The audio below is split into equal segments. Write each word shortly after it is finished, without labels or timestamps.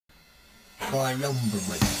by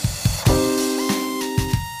Lumberman.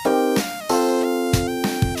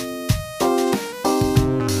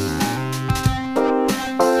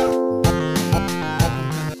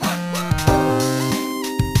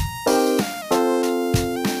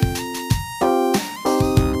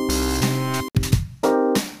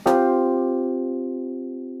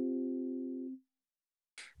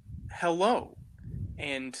 Hello,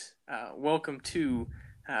 and welcome to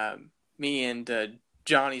me and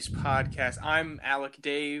Johnny's podcast. I'm Alec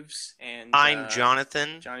Daves, and I'm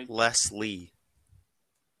Jonathan Johnny. Leslie.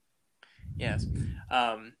 Yes,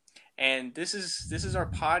 and this is our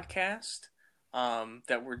podcast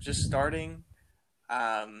that we're just starting.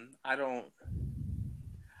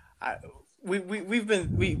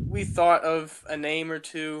 We thought of a name or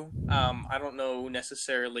two. I don't know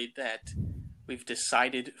necessarily that we've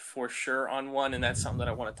decided for sure on one, and that's something that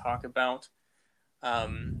I want to talk about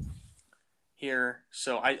here.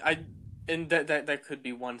 So and that could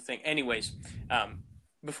be one thing. Anyways,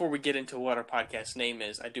 before we get into what our podcast name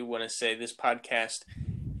is, I do want to say this podcast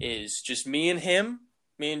is just me and him,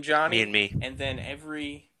 me and Johnny, Me and me. and then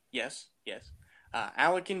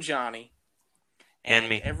Alec and Johnny, And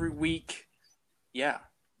me. every week,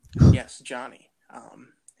 yes, Johnny.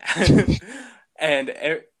 And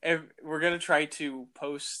we're going to try to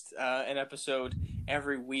post an episode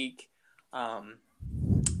every week,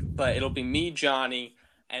 but it'll be me, Johnny,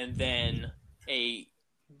 and then a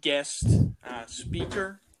guest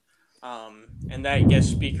speaker, and that guest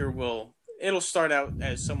speaker it'll start out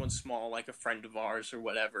as someone small, like a friend of ours or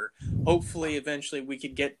whatever. Hopefully, eventually, we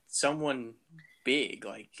could get someone big,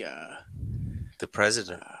 like The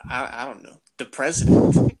president. I don't know, the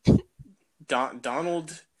president, Donald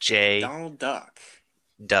Duck.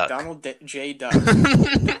 Duck. Donald J. Duck.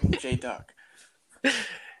 Donald J. Duck.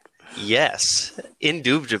 Yes,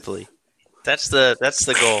 indubitably. That's the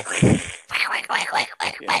goal.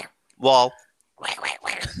 Yeah. Wall.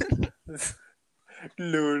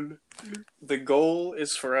 Lol. The goal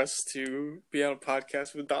is for us to be on a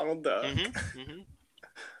podcast with Donald Duck.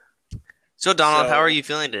 So, Donald, So- how are you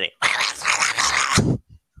feeling today?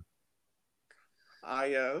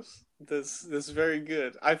 Yes. This is very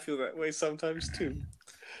good. I feel that way sometimes too.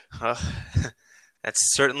 That's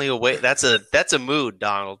certainly a way. That's a mood,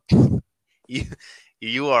 Donald.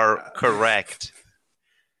 You are correct.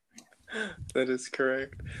 That is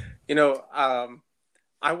correct. You know,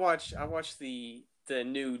 I watched the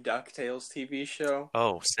new DuckTales TV show.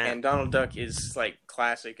 Oh, snap. And Donald Duck is like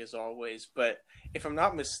classic as always, but if I'm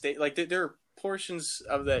not mistaken, like there are portions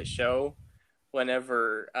of that show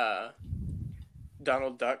whenever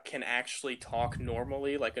Donald Duck can actually talk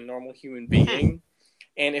normally, like a normal human being.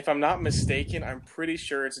 And if I'm not mistaken, I'm pretty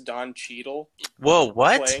sure it's Don Cheadle Whoa,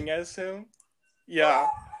 what? playing as him. Yeah.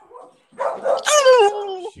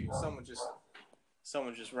 Oh, shoot,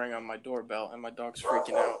 someone just rang on my doorbell, and my dog's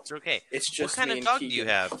freaking out. It's okay. It's just What kind me of and dog do Keegan.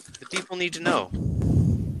 you have? The people need to know.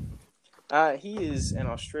 He is an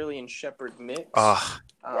Australian Shepherd mix. Oh,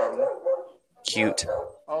 cute.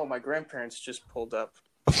 Oh, my grandparents just pulled up.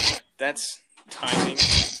 That's timing.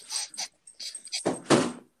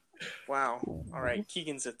 Wow. All right,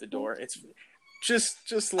 Keegan's at the door. It's just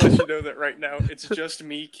to let you know that right now it's just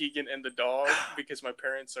me, Keegan, and the dog because my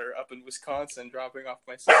parents are up in Wisconsin dropping off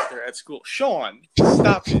my sister at school. Sean,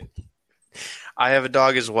 stop it. I have a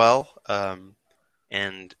dog as well,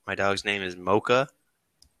 and my dog's name is Mocha.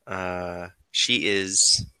 She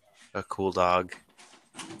is a cool dog.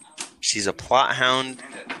 She's a Plot Hound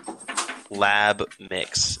Lab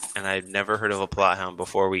mix, and I've never heard of a Plot Hound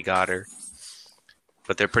before we got her.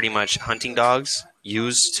 But they're pretty much hunting dogs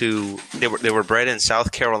they were bred in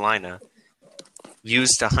South Carolina,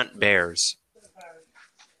 used to hunt bears.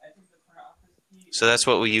 So that's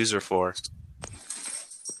what we use her for.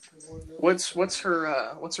 What's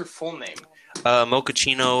her full name?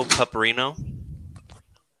 Mochaccino Pupperino.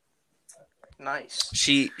 Nice.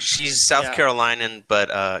 She's South Yeah. Carolinian,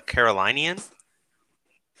 but Carolinian,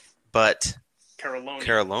 but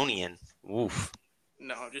Carolonian. Oof.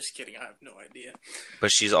 No, I'm just kidding. I have no idea. But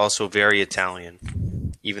she's also very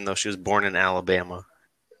Italian, even though she was born in Alabama.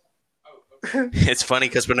 It's funny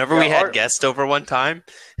because whenever we had guests over one time,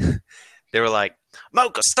 they were like,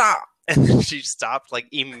 "Mocha, stop!" And then she stopped like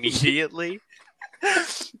immediately.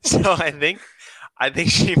 So I think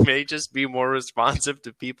she may just be more responsive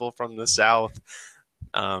to people from the South.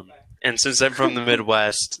 And since I'm from the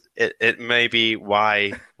Midwest, it may be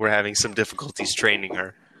why we're having some difficulties training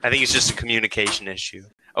her. I think it's just a communication issue.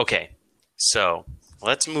 Okay, so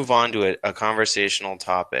let's move on to a conversational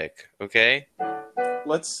topic, okay?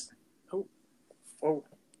 Let's. Oh.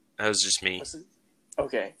 That was just me.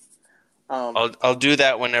 Okay. I'll do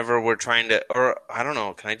that whenever we're trying to, or I don't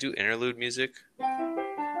know. Can I do interlude music?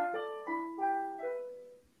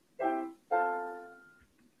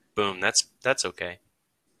 Boom. That's okay.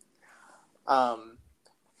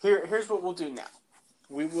 Here's what we'll do now.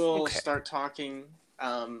 We will start talking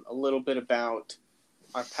a little bit about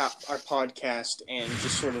our podcast and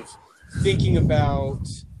just sort of thinking about.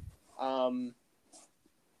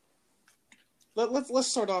 Let's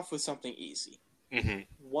start off with something easy. Mm-hmm.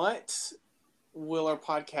 What will our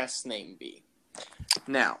podcast name be?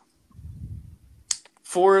 Now,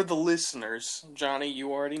 for the listeners, Johnny,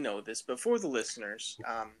 you already know this, but for the listeners,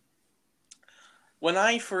 when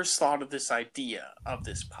I first thought of this idea of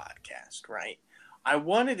this podcast, right, I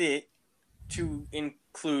wanted it to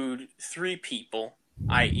include 3 people,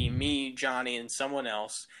 i.e. me, Johnny, and someone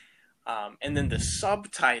else, and then the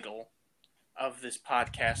subtitle of this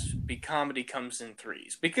podcast would be Comedy Comes in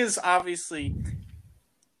Threes. Because obviously,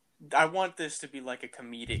 I want this to be like a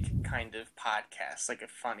comedic kind of podcast, like a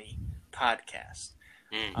funny podcast.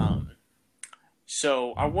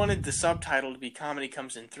 So I wanted the subtitle to be Comedy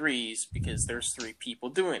Comes in Threes because there's 3 people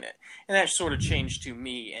doing it. And that sort of changed to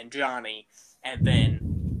me and Johnny and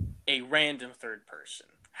then a random third person.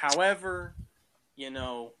 However,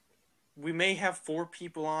 we may have 4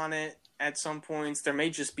 people on it at some points. There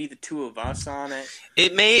may just be the 2 of us on it.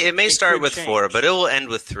 It may start with change. 4, but it will end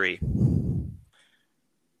with 3.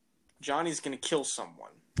 Johnny's going to kill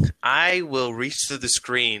someone. I will reach through the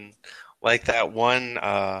screen like that one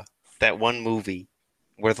movie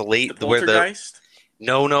where the Poltergeist?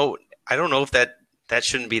 No, I don't know if that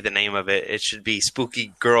shouldn't be the name of it. It should be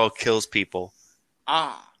Spooky Girl Kills People.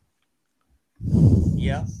 Yeah.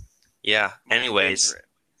 Yeah. Anyways,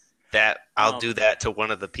 I'll do that to one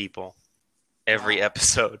of the people every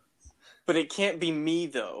episode. But it can't be me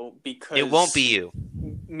though, because it won't be you.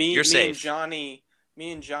 You're safe.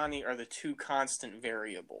 Me and Johnny are the 2 constant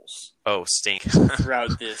variables. Oh, stink.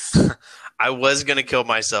 Throughout this. I was going to kill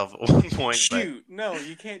myself at one point. Shoot, no,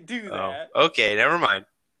 you can't do that. Oh, okay, never mind.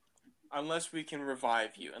 Unless we can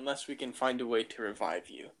revive you. Unless we can find a way to revive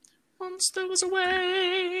you. Once there was a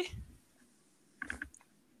way.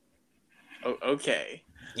 Oh, okay.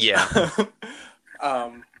 Yeah.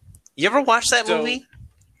 You ever watch that movie?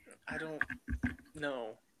 I don't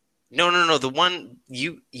know. No. The one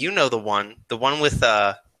you know the one with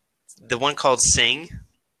the one called Sing.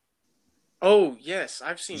 Oh yes,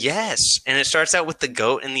 I've seen. Yes, and it starts out with the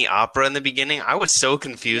goat in the opera in the beginning. I was so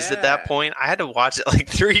confused at that point. I had to watch it like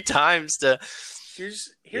 3 times to. Here's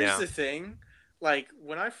the thing, like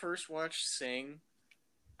when I first watched Sing,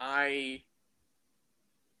 I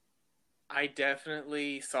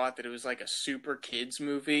definitely thought that it was like a super kids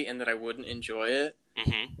movie and that I wouldn't enjoy it.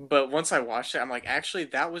 Mm-hmm. But once I watched it, I'm like, actually,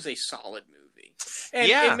 that was a solid movie. And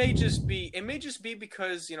it may just be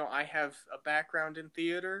because I have a background in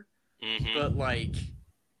theater, but like,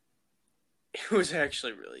 it was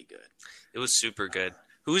actually really good. It was super good.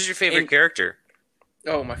 Who's your favorite character?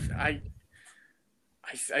 Oh I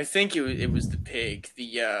think it was the pig.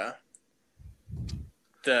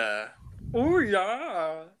 Oh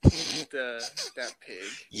yeah, that pig.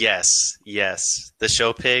 Yes, the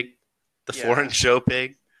show pig. The foreign show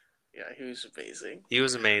pig. Yeah, he was amazing. He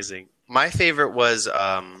was amazing. My favorite was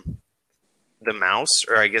the mouse,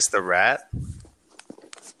 or I guess the rat.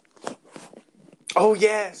 Oh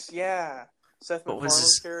yes, yeah. Seth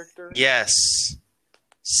MacFarlane's character. Yes,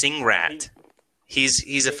 Sing Rat.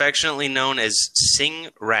 He's affectionately known as Sing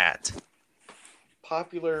Rat.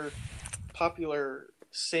 Popular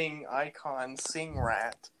Sing icon, Sing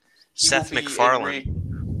Rat. Seth MacFarlane.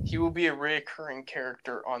 He will be a recurring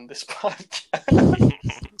character on this podcast.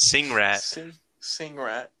 Sing Rat. Sing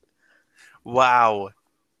Rat. Wow.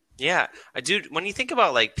 Yeah. Dude, when you think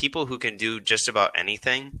about like people who can do just about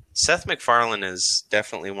anything, Seth MacFarlane is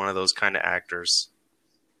definitely one of those kind of actors.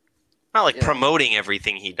 Not like promoting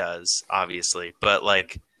everything he does, obviously, but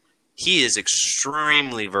like he is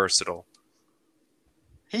extremely versatile.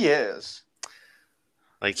 He is.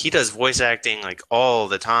 Like he does voice acting like all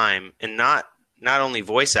the time, and not only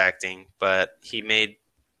voice acting, but he's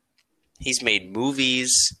made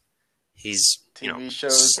movies. He's TV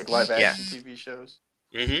shows, like live action TV shows.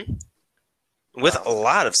 Mm-hmm. With a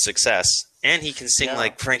lot of success, and he can sing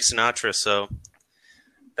like Frank Sinatra. So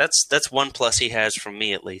that's one plus he has from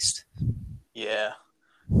me, at least. Yeah,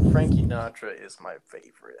 Frankie Sinatra is my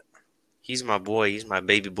favorite. He's my boy. He's my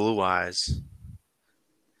baby blue eyes.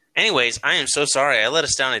 Anyways, I am so sorry. I led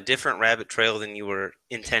us down a different rabbit trail than you were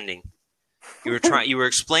intending. You were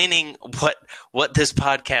explaining what this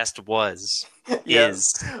podcast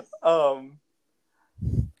is.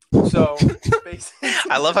 So basically,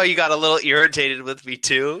 I love how you got a little irritated with me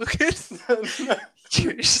too.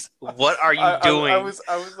 What are you doing? I was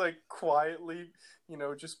like quietly,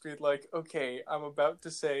 just be like, okay, I'm about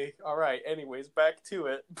to say, all right. Anyways, back to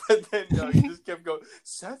it. But then you just kept going.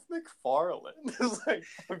 Seth MacFarlane. It's like,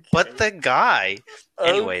 okay. But the guy.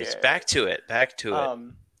 Anyways, Okay. back to it.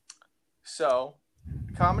 So,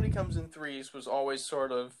 Comedy Comes in Threes was always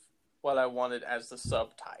sort of what I wanted as the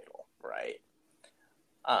subtitle, right?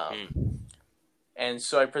 And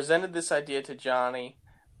so I presented this idea to Johnny,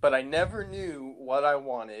 but I never knew what I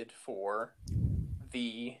wanted for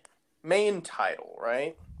the main title,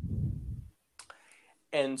 right?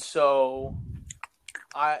 And so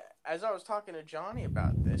as I was talking to Johnny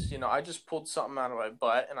about this, I just pulled something out of my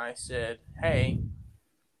butt and I said, hey,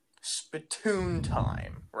 Spittoon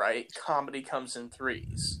time, right? Comedy Comes in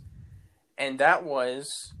Threes. And that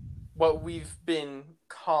was what we've been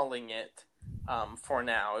calling it for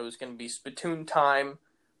now. It was going to be Spittoon time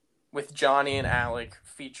with Johnny and Alec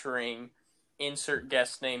featuring insert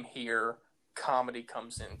guest name here, Comedy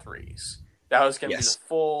Comes in Threes. That was going to be the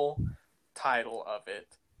full title of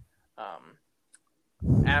it.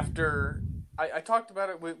 After I talked about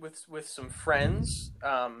it with some friends,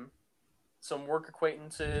 some work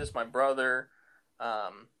acquaintances, my brother. I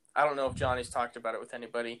don't know if Johnny's talked about it with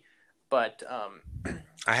anybody, but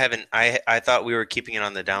I haven't. I thought we were keeping it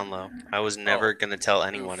on the down low. I was never going to tell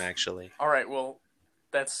anyone, actually. All right, well,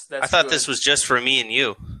 that's I thought this was just for me and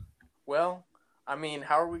you. Well, I mean,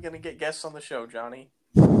 how are we going to get guests on the show, Johnny?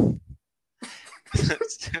 You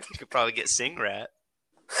could probably get Sing Rat.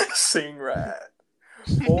 Sing Rat.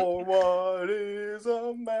 For what is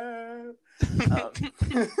a man?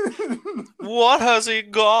 What has he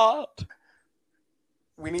got?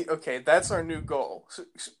 Okay, that's our new goal.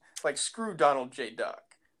 Like, screw Donald J. Duck.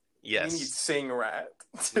 Yes. We need Sing Rat.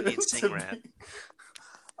 We need Sing Rat.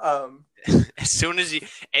 As soon as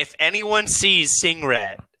if anyone sees Sing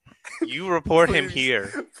Rat, you report him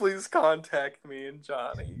here. Please contact me and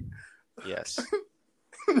Johnny. Yes.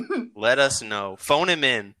 Let us know. Phone him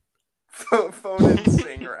in. Phone in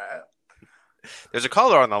Sing Rat. There's a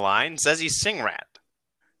caller on the line. Says he's Sing Rat.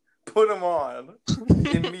 Put him on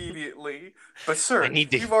immediately. But sir,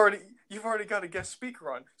 you've already got a guest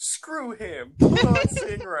speaker on. Screw him. Put on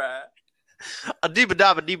Sing Rat. A deeba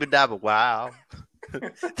dabba wow.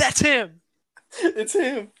 That's him. It's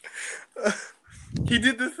him. He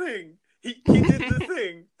did the thing. He did the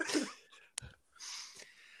thing.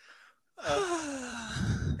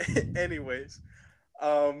 Anyways,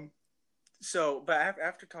 so, but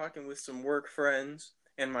after talking with some work friends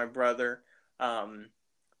and my brother, and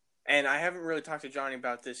I haven't really talked to Johnny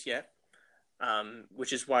about this yet,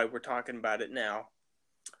 which is why we're talking about it now.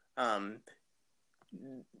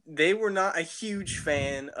 They were not a huge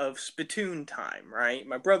fan of Spittoon time, right?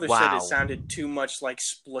 My brother said it sounded too much like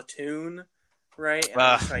Splatoon, right? And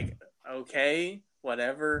I was like, okay,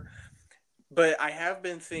 whatever. But I have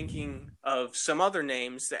been thinking of some other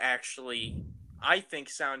names that actually I think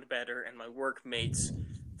sound better, and my workmates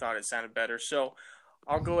thought it sounded better. So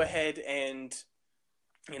I'll go ahead and,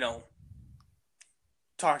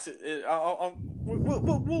 talk to.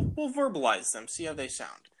 We'll verbalize them, see how they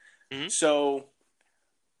sound. Mm-hmm. So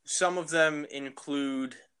some of them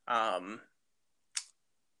include.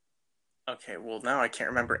 Okay, well, now I can't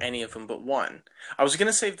remember any of them but one. I was going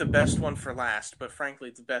to save the best one for last, but frankly,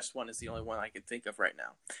 the best one is the only one I could think of right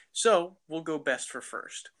now. So, we'll go best for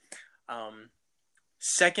first.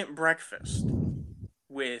 Second Breakfast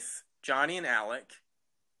with Johnny and Alec,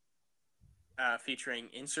 featuring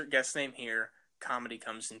insert guest name here, Comedy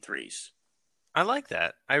Comes in Threes. I like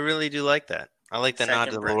that. I really do like that. I like the nod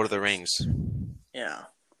to the Lord of the Rings. Yeah.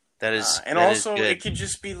 That is and that also, is good. it could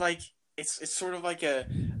just be like... It's sort of like a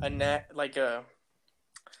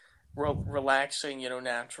relaxing,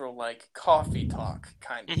 natural, like coffee talk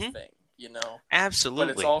kind of thing,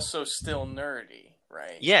 Absolutely. But it's also still nerdy,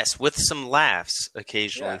 right? Yes, with some laughs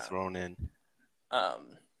occasionally thrown in.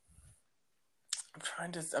 I'm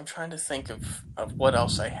trying to think of what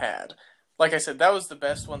else I had. Like I said, that was the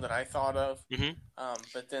best one that I thought of. Mm-hmm.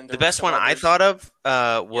 But then the best one I thought of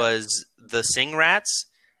was the Sing Rats,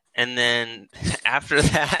 and then after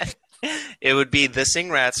that. It would be the Sing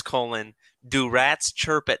Rats : do rats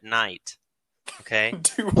chirp at night? Okay.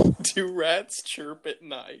 do rats chirp at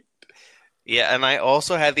night? Yeah, and I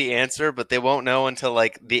also had the answer, but they won't know until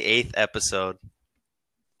like the 8th episode.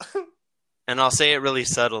 And I'll say it really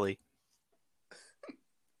subtly.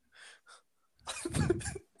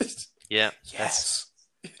 Yeah. Yes.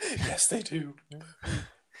 Yes, they do.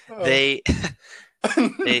 They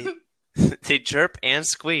chirp and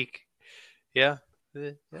squeak. Yeah.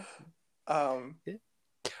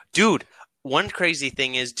 Dude, one crazy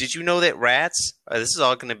thing is, did you know that rats? This is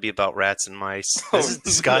all going to be about rats and mice. This is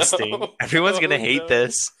disgusting. No. Everyone's going to hate No.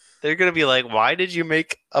 this. They're going to be like, why did you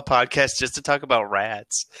make a podcast just to talk about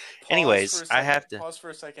rats? Anyways, I have to. Pause for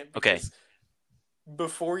a second Okay. because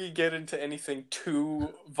before you get into anything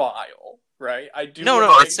too vile, right? I do No, wanna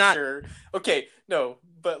no, make it's not. sure. Okay, no,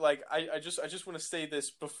 but like I just want to say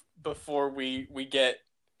this before we get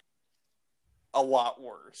a lot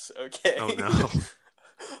worse. Okay. Oh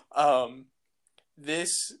no.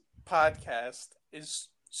 This podcast is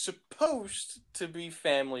supposed to be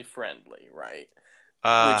family friendly, right?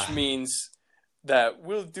 Which means that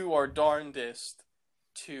we'll do our darndest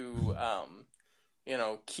to,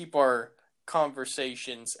 keep our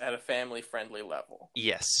conversations at a family friendly level.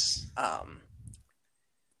 Yes.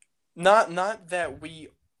 Not that we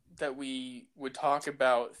would talk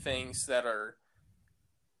about things that are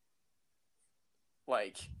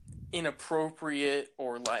like inappropriate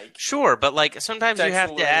or like Sure, but like sometimes you have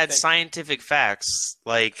sexual to or add anything. scientific facts,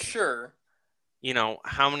 like Sure.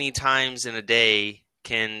 how many times in a day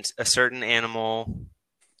can a certain animal,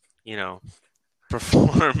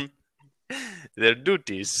 perform their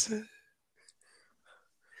duties.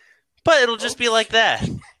 But it'll just be like that.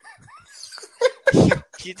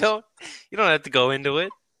 you don't have to go into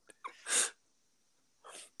it.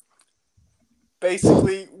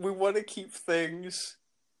 Basically, we want to keep things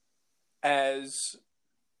as...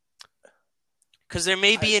 Because there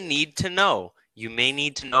may be a need to know. You may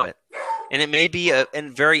need to know it. And it may be a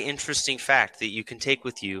very interesting fact that you can take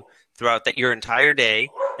with you throughout your entire day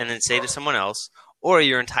and then say to someone else, or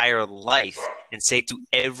your entire life and say to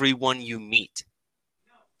everyone you meet.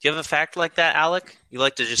 Do you have a fact like that, Alec? You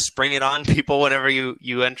like to just spring it on people whenever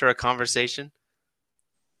you enter a conversation?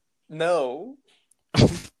 No.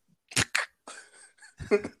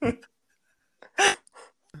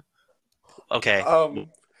 Okay.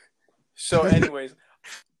 So, anyways,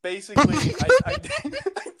 basically,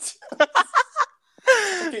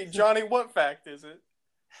 Okay, Johnny, what fact is it?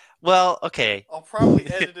 Well, okay. I'll probably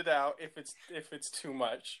edit it out if it's too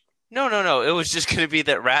much. No. It was just going to be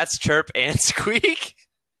that rats chirp and squeak.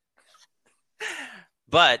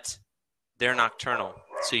 But they're nocturnal,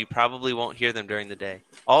 so you probably won't hear them during the day.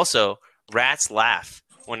 Also, rats laugh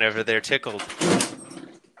whenever they're tickled.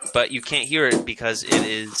 But you can't hear it because it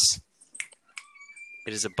is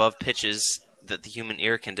above pitches that the human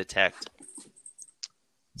ear can detect.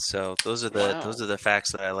 So those are the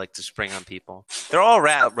facts that I like to spring on people. They're all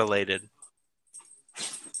rat related.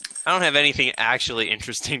 I don't have anything actually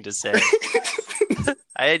interesting to say.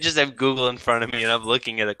 I just have Google in front of me and I'm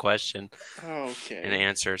looking at a question and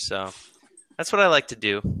answer. So that's what I like to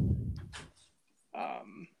do. All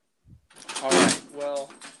right.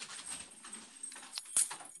 Well.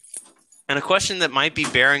 And a question that might be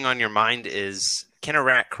bearing on your mind is, can a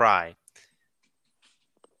rat cry?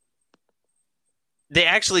 They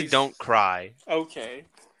actually don't cry. Okay.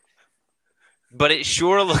 But it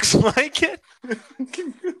sure looks like it.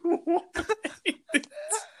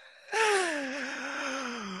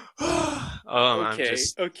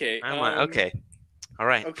 Okay. Okay. All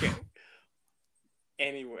right. Okay.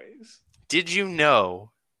 Anyways. Did you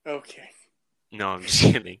know? Okay. No, I'm just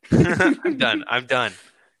kidding. I'm done.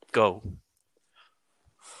 Go.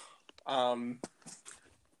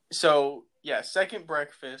 So yeah, second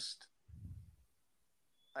breakfast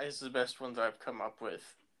is the best ones I've come up with.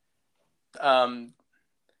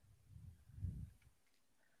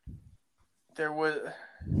 There was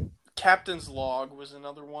Captain's Log was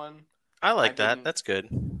another one. I like that. That's good.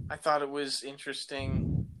 I thought it was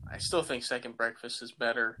interesting. I still think second breakfast is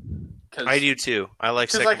better. I do too. I like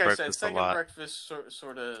second breakfast a lot. Second breakfast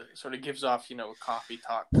sort of gives off a coffee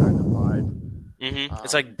talk kind of vibe. Mm-hmm.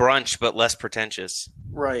 It's like brunch but less pretentious.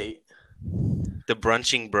 Right. The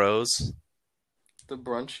brunching bros. The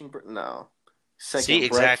brunching no. Second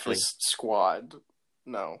breakfast squad.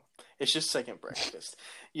 No. It's just second breakfast.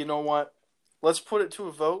 You know what? Let's put it to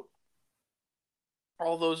a vote.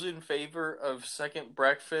 All those in favor of second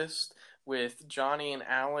breakfast with Johnny and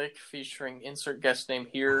Alec featuring insert guest name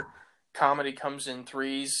here. Comedy comes in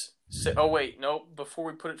threes. Oh wait, no. Before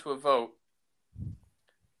we put it to a vote,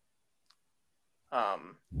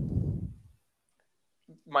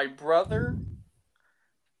 my brother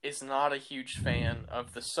is not a huge fan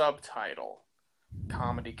of the subtitle.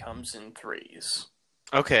 Comedy comes in threes.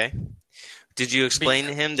 Okay. Did you explain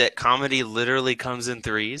to him that comedy literally comes in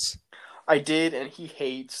threes? I did, and he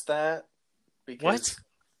hates that because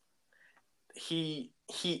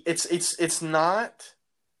it's not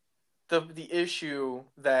the issue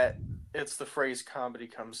that it's the phrase "comedy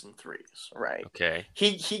comes in threes," right? Okay.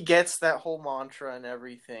 He gets that whole mantra and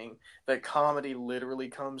everything that comedy literally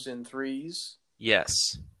comes in threes.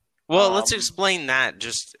 Yes. Well, let's Um, explain that.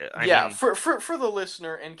 Just, I yeah, mean, for the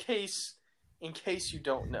listener, in case you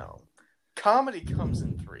don't know, comedy comes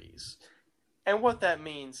in threes, and what that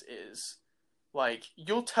means is like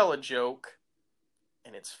you'll tell a joke,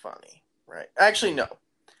 and it's funny, right? Actually, no.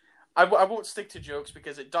 I won't stick to jokes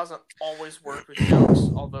because it doesn't always work with jokes,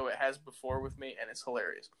 although it has before with me, and it's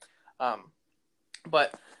hilarious.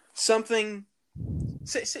 But something,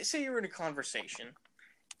 say you're in a conversation,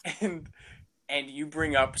 and you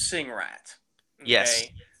bring up Sing Rat. Okay? yes.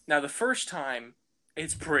 Now the first time,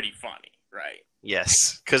 it's pretty funny, right?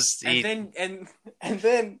 Yes. Because And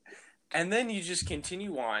then you just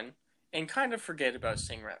continue on and kind of forget about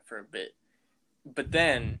Sing Rat for a bit, but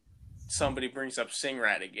then somebody brings up Sing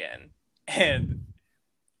Rat again, and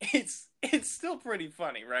it's still pretty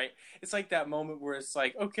funny, right? It's like that moment where it's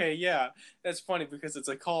like, okay, yeah, that's funny because it's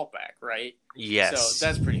a callback, right? yes. So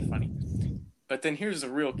that's pretty funny. But then here's the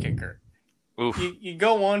real kicker. Oof. You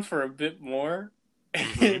go on for a bit more,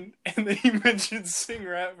 and then he mentions Sing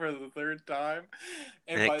Rat for the third time,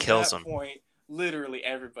 and by it kills that him. point, literally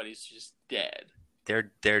everybody's just dead.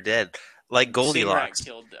 They're dead. Like Goldilocks.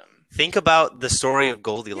 Sing Rat killed them. Think about the story of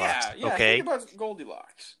Goldilocks. Yeah. Okay. Think about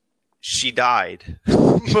Goldilocks. She died.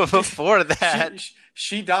 Before that,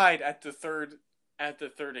 she died at the third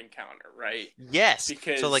encounter, right? yes.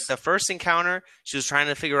 Because So like the first encounter, she was trying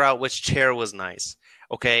to figure out which chair was nice.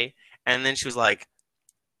 Okay, and then she was like,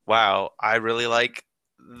 "Wow, I really like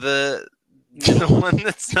the one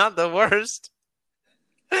that's not the worst."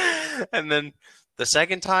 And then the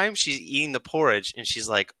second time, she's eating the porridge, and she's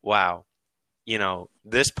like, "Wow,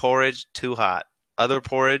 this porridge too hot. Other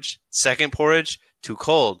porridge, second porridge too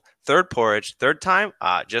cold. Third porridge, third time,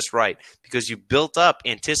 just right. Because you built up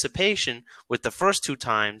anticipation with the first two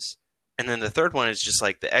times, and then the third one is just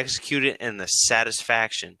like the executed and the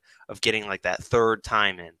satisfaction of getting like that third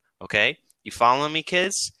time in. Okay? You following me,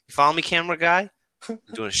 kids? You follow me, camera guy? I'm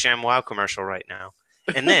doing a ShamWow commercial right now.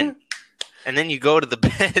 And then you go to the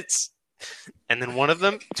beds, and then one of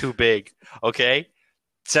them, too big. Okay?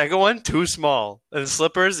 Second one, too small. And the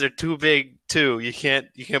slippers, they're too big too. You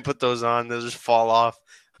can't put those on. They'll just fall off.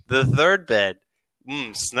 The third bed,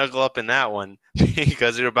 snuggle up in that one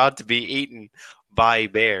because you're about to be eaten by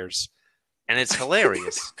bears. And it's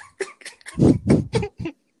hilarious.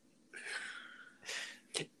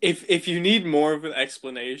 If you need more of an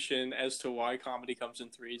explanation as to why comedy comes in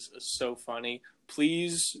threes is so funny,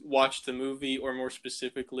 please watch the movie, or more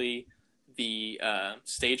specifically, the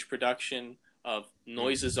stage production of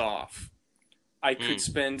Noises Off. I could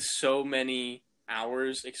spend so many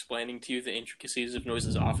hours explaining to you the intricacies of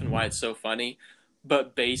Noises Off and why it's so funny,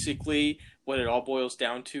 but basically what it all boils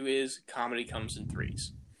down to is comedy comes in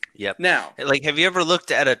threes. Yep. Now, like, have you ever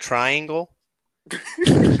looked at a triangle?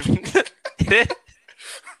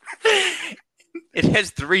 It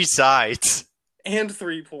has 3 sides and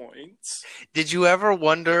 3 points. Did you ever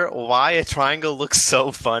wonder why a triangle looks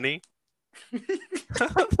so funny?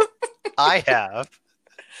 I have.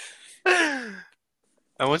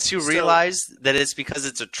 And once you realize that it's because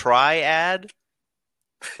it's a triad,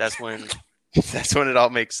 that's when it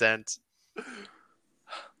all makes sense.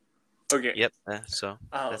 Okay. Yep. So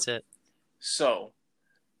that's it. So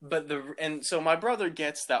my brother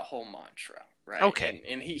gets that whole mantra, right? Okay.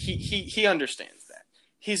 And he understands that.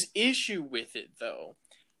 His issue with it, though,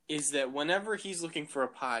 is that whenever he's looking for a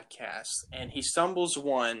podcast and he stumbles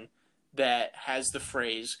one that has the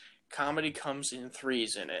phrase "comedy comes in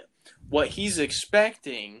threes" in it, what he's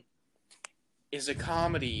expecting is a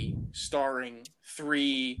comedy starring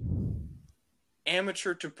 3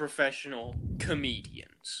 amateur to professional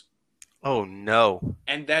comedians. Oh, no.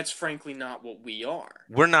 And that's frankly not what we are.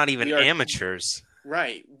 We're not even amateurs.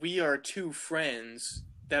 Right. We are 2 friends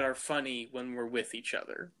that are funny when we're with each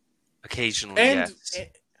other. Occasionally, yes.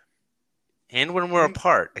 And when we're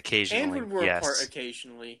apart, occasionally. And when we're apart,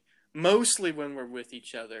 occasionally. Mostly when we're with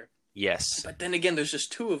each other. Yes. But then again, there's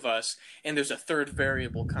just 2 of us, and there's a third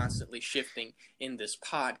variable constantly shifting in this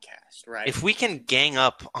podcast, right? If we can gang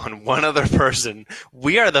up on one other person,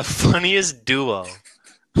 we are the funniest duo.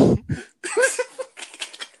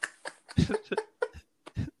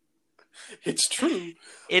 It's true.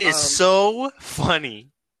 It is so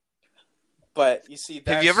funny. But you see,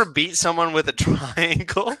 have you ever beat someone with a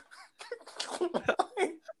triangle?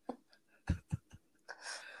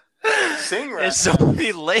 Sing Rat. There's so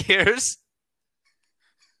many layers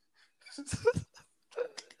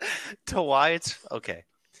to why it's okay.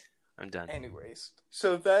 I'm done. Anyways,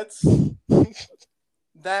 so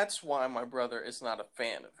That's why my brother is not a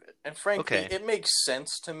fan of it. And frankly, it makes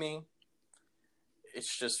sense to me.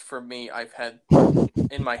 It's just for me, I've had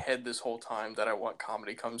in my head this whole time that I want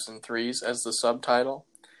Comedy Comes in Threes as the subtitle.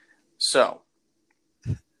 So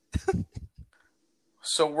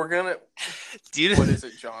we're gonna. What is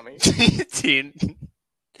it, Johnny?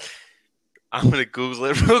 I'm gonna Google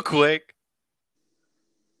it real quick.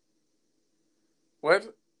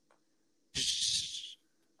 What?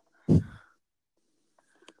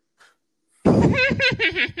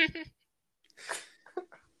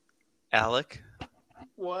 Alec?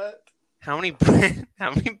 What? How many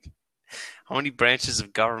branches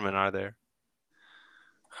of government are there?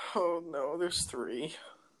 Oh no, there's 3.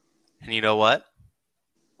 And you know what?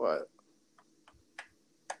 What?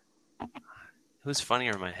 It was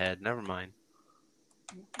funnier in my head. Never mind.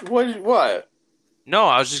 What? No,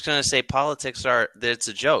 I was just gonna say politics it's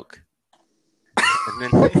a joke. And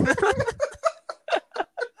then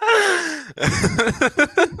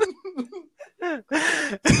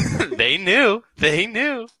They knew.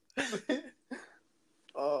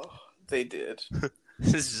 Oh, they did.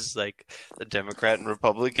 This is just like the Democrat and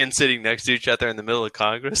Republican sitting next to each other in the middle of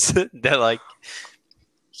Congress. They're like,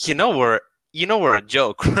 we're a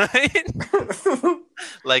joke, right?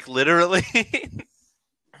 Like literally.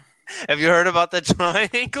 Have you heard about the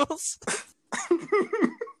triangles?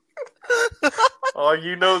 Oh,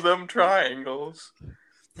 you know them triangles.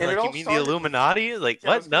 And like, you mean the Illuminati? Like,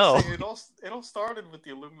 what? No. It all started with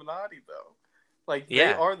the Illuminati, though. Like,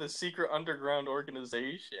 they are the secret underground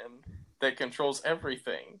organization that controls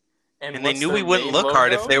everything. And they knew we wouldn't look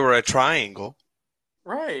hard if they were a triangle.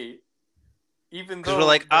 Right. Even though because we're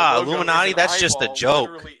like, Illuminati, that's just a joke.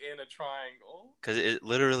 Literally in a triangle. Because it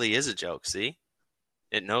literally is a joke, see?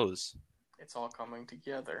 It knows. It's all coming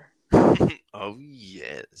together. Oh,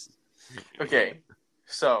 yes. Okay,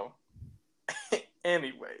 so,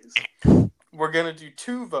 anyways, we're going to do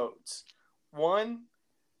 2 votes. One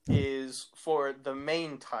is for the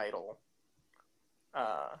main title,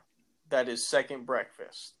 that is Second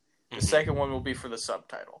Breakfast. The second one will be for the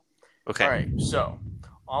subtitle. Okay. All right, so,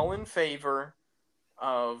 all in favor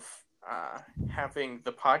of having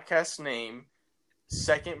the podcast name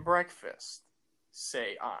Second Breakfast,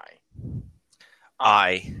 say aye.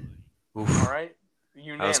 Aye. All right?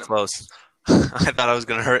 Unanimous. That was close. I thought I was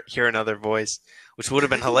going to hear another voice, which would have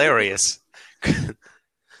been hilarious. It's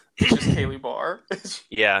just Kaylee Barr.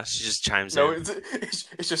 Yeah, she just chimes in. No,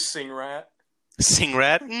 it's just Sing Rat. Sing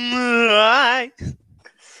Rat?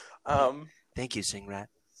 Thank you, Sing Rat.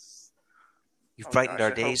 You've brightened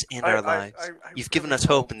our days and our lives. You've given us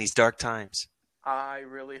hope in these dark times. I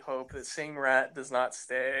really hope that Sing Rat does not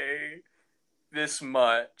stay this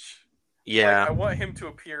much. Yeah. Like, I want him to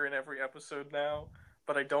appear in every episode now,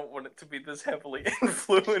 but I don't want it to be this heavily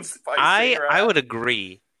influenced by Sing Rat. I would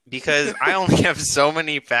agree, because I only have so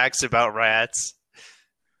many facts about rats.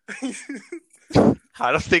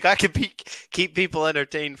 I don't think I can keep people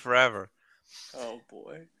entertained forever. Oh,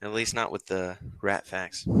 boy. At least not with the rat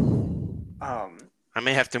facts. I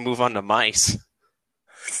may have to move on to mice.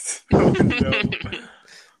 Oh,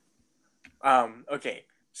 no. Okay,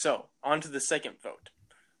 so, on to the second vote.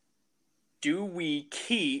 Do we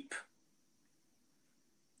keep,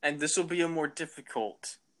 and this will be a more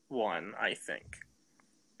difficult one, I think.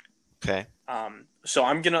 Okay. So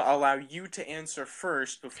I'm going to allow you to answer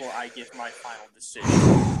first before I give my final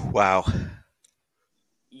decision. Wow.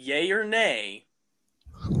 Yay or nay,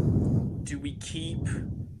 do we keep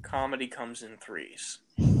Comedy Comes in Threes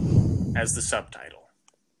as the subtitle?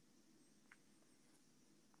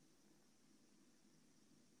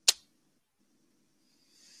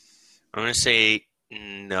 I'm going to say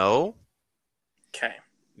no. Okay.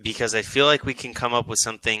 Because I feel like we can come up with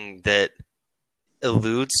something that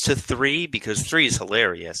alludes to 3, because 3 is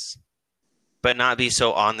hilarious, but not be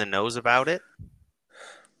so on the nose about it.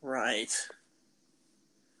 Right.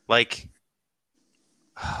 Like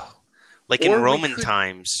in Roman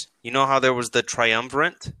times, you know how there was the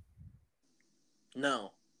triumvirate?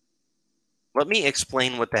 No. Let me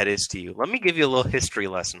explain what that is to you. Let me give you a little history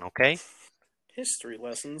lesson, okay? History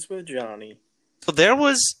lessons with Johnny. So there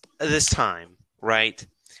was this time, right,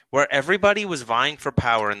 where everybody was vying for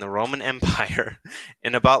power in the Roman Empire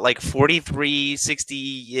in about like 43,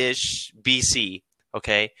 60-ish BC,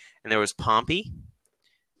 okay? And there was Pompey,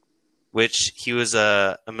 which he was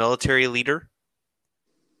a military leader.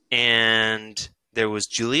 And there was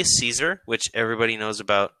Julius Caesar, which everybody knows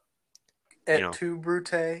about. Et tu,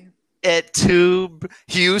 Brute? Et tu,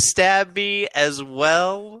 you stab me as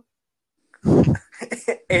well.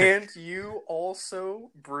 And you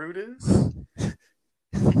also, Brutus?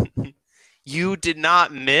 You did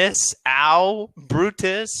not miss? Ow,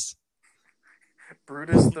 Brutus.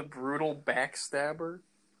 Brutus the brutal backstabber.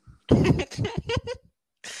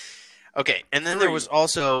 Okay, and then 3. there was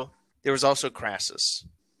also Crassus.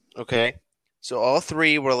 Okay? So all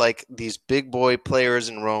three were like these big boy players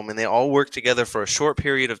in Rome, and they all worked together for a short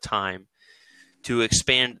period of time to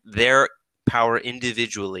expand their power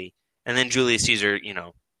individually. And then Julius Caesar,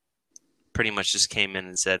 pretty much just came in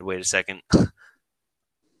and said, wait a second,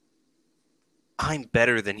 I'm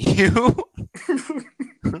better than you.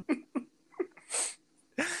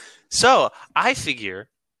 So I figure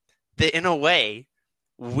that in a way,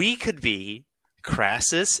 we could be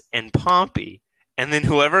Crassus and Pompey, and then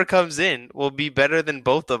whoever comes in will be better than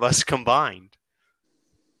both of us combined.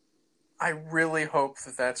 I really hope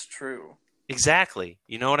that that's true. Exactly.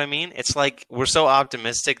 You know what I mean? It's like we're so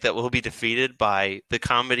optimistic that we'll be defeated by the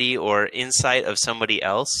comedy or insight of somebody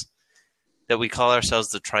else that we call ourselves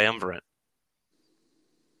the triumvirate.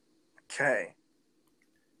 Okay.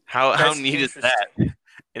 How neat is that?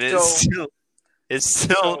 And it's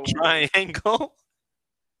still triangle.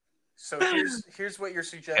 So here's what you're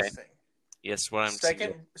suggesting. Okay. Yes, what I'm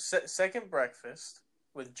saying. Second breakfast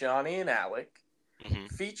with Johnny and Alec,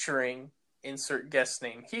 featuring insert guest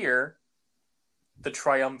name here, the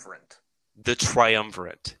triumvirate. The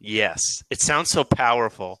triumvirate. Yes, it sounds so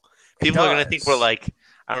powerful. People are gonna think we're like,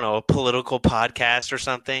 I don't know, a political podcast or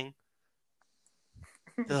something.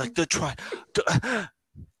 They're like the triumvirate.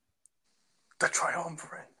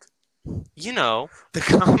 The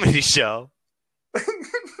comedy show.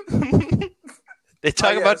 They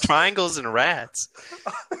talk about triangles and rats.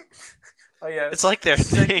 Oh yeah, it's like their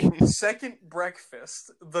thing. Second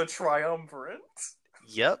breakfast, the triumvirate.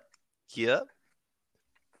 Yep.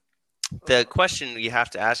 The question you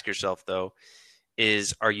have to ask yourself, though,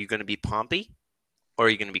 is: are you going to be Pompey, or are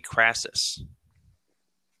you going to be Crassus?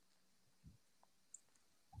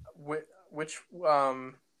 Which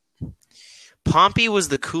Pompey was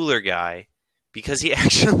the cooler guy because he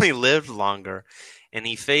actually lived longer, and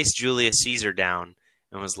he faced Julius Caesar down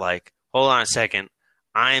and was like, hold on a second,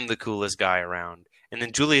 I'm the coolest guy around. And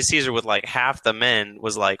then Julius Caesar with like half the men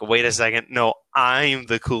was like, wait a second, no, I'm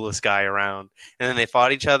the coolest guy around. And then they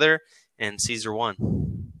fought each other, and Caesar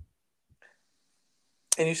won.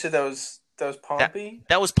 And you said that was Pompey?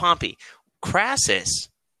 That was Pompey. Crassus,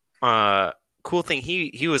 cool thing,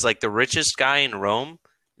 he was like the richest guy in Rome,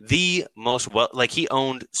 the most he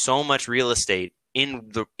owned so much real estate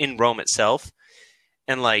in Rome itself,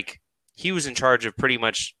 and like he was in charge of pretty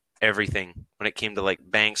much everything when it came to like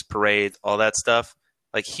banks, parades, all that stuff.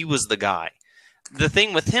 Like he was the guy. The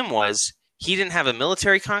thing with him was he didn't have a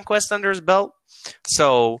military conquest under his belt,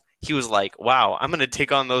 so he was like, wow, I'm gonna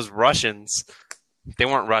take on those Russians. They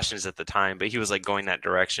weren't Russians at the time, but he was like going that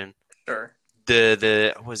direction. Sure.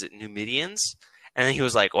 The was it Numidians? And then he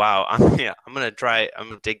was like, wow, I'm gonna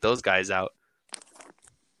take those guys out.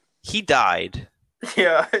 He died.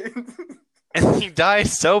 Yeah. And he died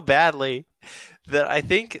so badly that I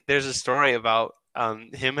think there's a story about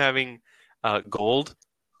him having gold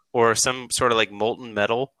or some sort of like molten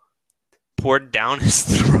metal poured down his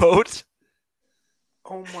throat.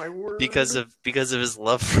 Oh my word! Because of his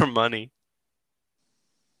love for money.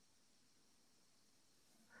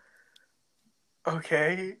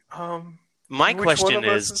 Okay. My question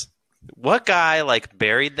is, what guy like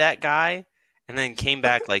buried that guy and then came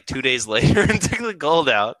back like 2 days later and took the gold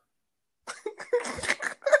out?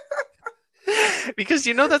 Because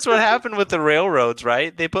that's what happened with the railroads,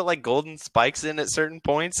 right? They put like golden spikes in at certain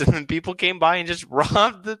points, and then people came by and just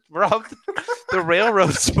robbed the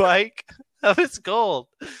railroad spike of its gold.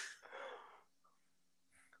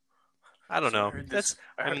 I don't know. That's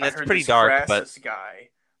pretty dark. But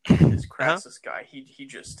this Crassus guy, he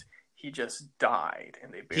just died,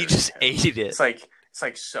 and they buried he just him. ate it. It's like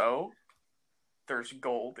so. There's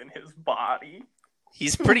gold in his body.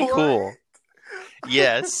 He's pretty cool.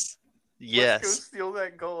 Yes. Yes. Let's go steal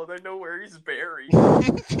that gold. I know where he's buried.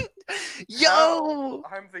 Yo! Ow,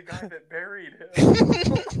 I'm the guy that buried him.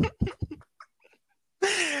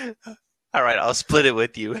 All right, I'll split it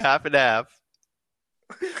with you, half and half.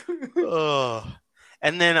 Oh,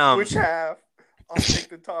 and then which half? I'll take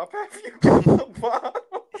the top half. You get the bottom.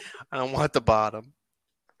 I don't want the bottom.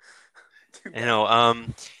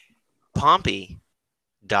 Pompey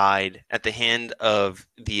died at the hand of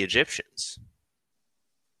the Egyptians.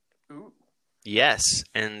 Ooh. Yes,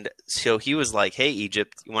 and so he was like, "Hey,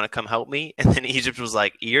 Egypt, you want to come help me?" And then Egypt was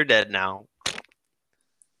like, "You're dead now."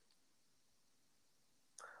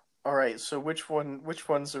 All right, so which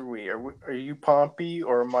ones are we? Are you Pompey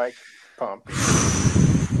or Mike Pompey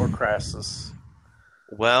or Crassus?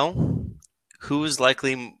 Well, who's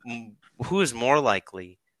likely who is more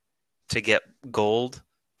likely to get gold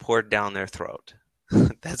poured down their throat?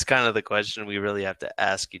 That's kind of the question we really have to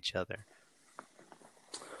ask each other.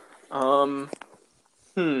 I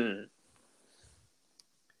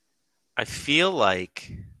feel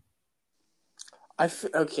like...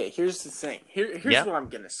 Okay, here's the thing. Here's what I'm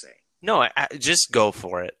going to say. No, just go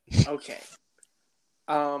for it. Okay.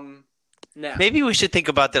 Now. Maybe we should think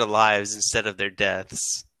about their lives instead of their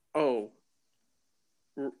deaths. Oh.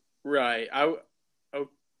 Right. I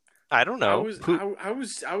don't know. I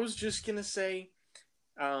was just going to say,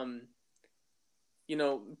 the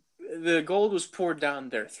gold was poured down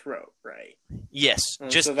their throat, right? Yes, so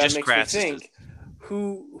that just makes Crassus. me think,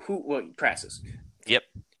 Crassus. Yep.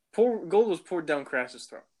 Gold was poured down Crassus'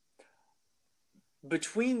 throat.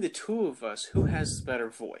 Between the two of us, who has the better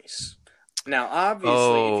voice? Now,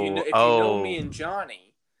 obviously, if you know me and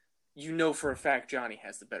Johnny, you know for a fact Johnny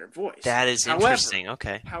has the better voice. That is interesting.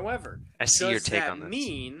 Okay. However, I see your take on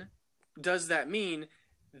this. Does that mean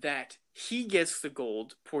that he gets the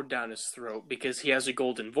gold poured down his throat because he has a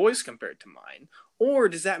golden voice compared to mine? Or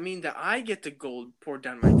does that mean that I get the gold poured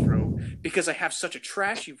down my throat because I have such a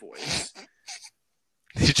trashy voice?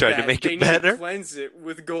 You tried to make it better? Need to cleanse it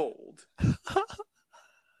with gold.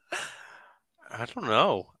 I don't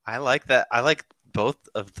know. I like that. I like both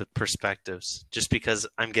of the perspectives just because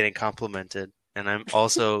I'm getting complimented. And I'm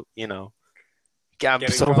also, I'm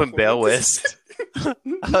so embarrassed.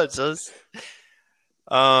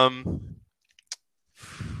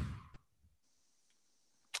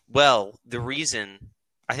 Well, the reason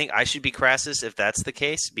I think I should be Crassus if that's the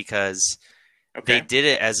case, because they did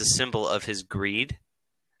it as a symbol of his greed.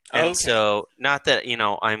 And so, not that,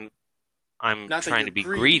 I'm not trying to be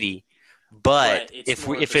greedy, but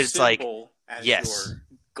if it's like, yes, your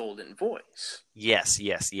golden voice. Yes.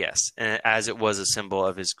 And as it was a symbol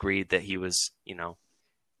of his greed that he was,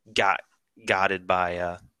 godded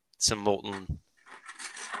by some molten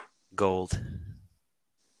gold.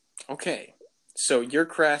 Okay. So you're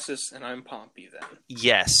Crassus and I'm Pompey then.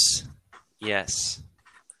 Yes.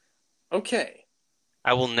 Okay.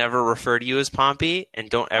 I will never refer to you as Pompey, and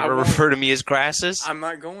don't ever refer to me as Crassus. I'm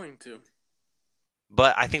not going to.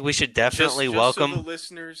 But I think we should definitely welcome... So the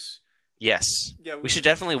listeners... Yes. Yeah, we should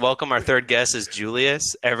definitely welcome our third guest as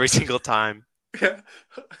Julius every single time.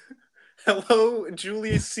 Hello,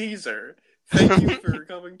 Julius Caesar. Thank you for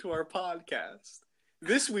coming to our podcast.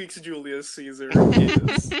 This week's Julius Caesar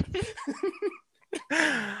is...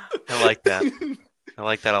 I like that. I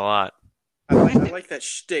like that a lot. I like that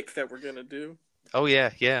shtick that we're going to do. Oh,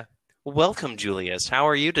 yeah. Welcome, Julius. How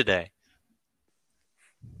are you today?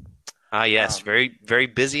 Ah, yes. Very, very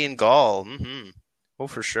busy in Gaul. Mm-hmm. Oh,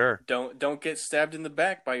 for sure. Don't get stabbed in the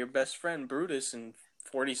back by your best friend, Brutus, and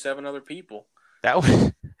 47 other people.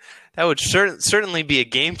 That would certainly be a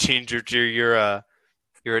game changer to your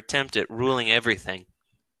attempt at ruling everything.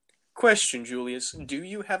 Question, Julius. Do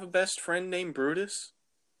you have a best friend named Brutus?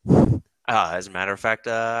 As a matter of fact,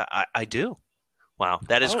 I do. Wow,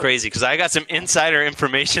 that is crazy, because I got some insider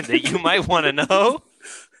information that you might want to know.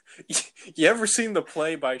 You ever seen the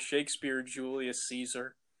play by Shakespeare, Julius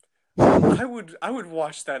Caesar? I would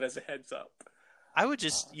watch that as a heads up. I would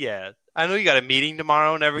just, I know you got a meeting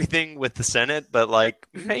tomorrow and everything with the Senate, but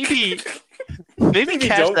maybe catch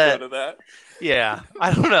don't that. Go to that. Yeah,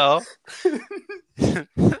 I don't know.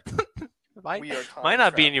 might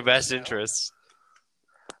not be in your best interests.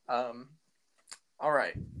 All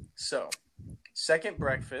right, so second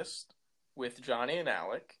breakfast with Johnny and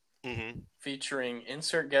Alec, featuring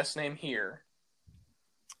insert guest name here,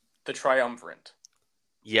 the Triumvirate.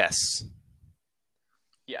 Yes.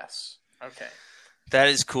 Okay. That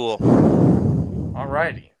is cool.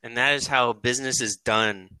 Alrighty. And that is how business is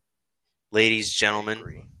done, ladies,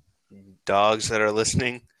 gentlemen, dogs that are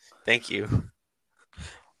listening. Thank you.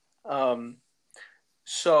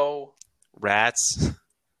 So. Rats.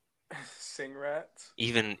 Sing rats.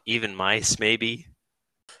 Even mice, maybe.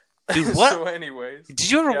 Dude, what? So anyways. Did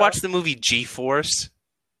you ever watch the movie G-Force?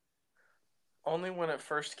 Only when it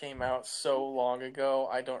first came out so long ago.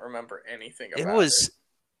 I don't remember anything about it.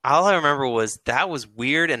 All I remember was that was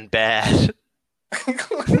weird and bad. It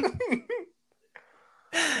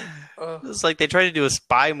was like they tried to do a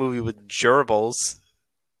spy movie with gerbils.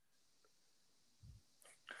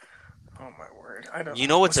 Oh my word! I don't. You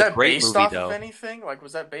know what's a great movie though? Was that based off of anything? Like,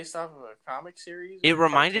 was that based off of a comic series? It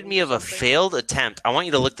reminded me of a failed attempt. I want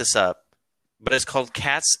you to look this up, but it's called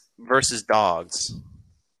Cats versus Dogs.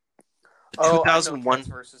 2001 Cats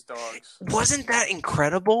versus Dogs. Wasn't that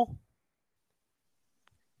incredible?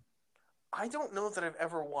 I don't know that I've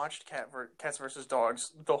ever watched Cats vs.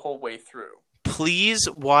 Dogs the whole way through. please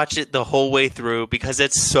watch it the whole way through because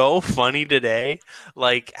it's so funny today.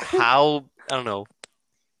 Like how I don't know.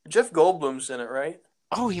 Jeff Goldblum's in it, right?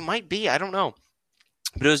 Oh, he might be. I don't know.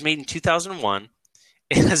 But it was made in 2001.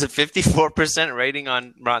 It has a 54% rating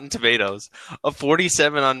on Rotten Tomatoes, a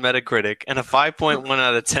 47 on Metacritic, and a 5.1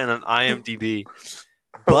 out of 10 on IMDb.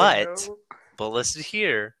 But listen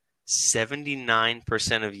here,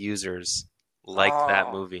 79% of users like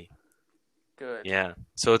that movie. Good. Yeah.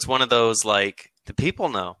 So it's one of those, like, the people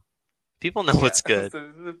know. People know what's good.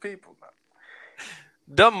 The people know.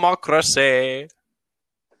 Democracy.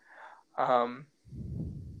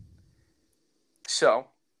 So.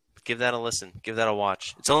 Give that a listen. Give that a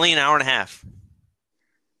watch. It's only an hour and a half.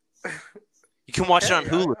 You can watch it on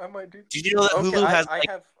Hulu. I might do. Did you know that Hulu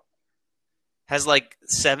has like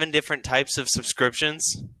 7 different types of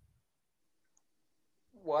subscriptions?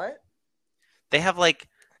 What? They have like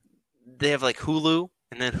Hulu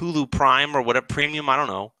and then Hulu Prime or whatever premium. I don't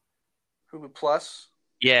know. Hulu Plus.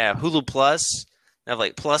 Yeah, Hulu Plus. They have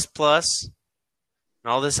like Plus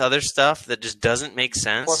and all this other stuff that just doesn't make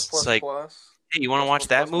sense. Plus, it's like, hey, you want to watch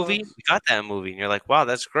that movie? We got that movie, and you're like, wow,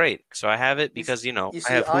 that's great. So I have it because I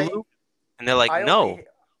have Hulu, and they're like, no,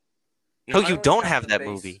 you don't have that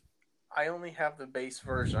movie. I only have the base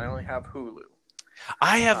version. I only have Hulu.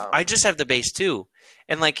 I just have the base too,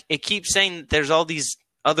 and like it keeps saying there's all these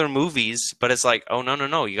other movies, but it's like, oh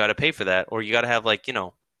no, you got to pay for that, or you got to have like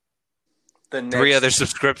the 3 other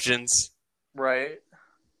subscriptions. Right.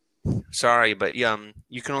 Sorry, but you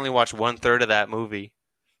can only watch 1/3 of that movie,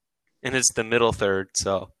 and it's the middle third.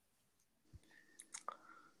 So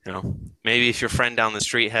maybe if your friend down the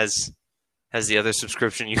street has the other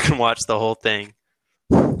subscription, you can watch the whole thing.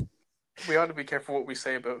 We ought to be careful what we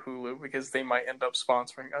say about Hulu because they might end up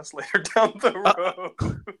sponsoring us later down the road.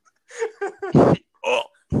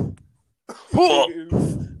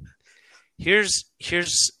 Here's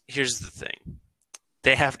the thing.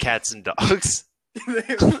 They have cats and dogs. They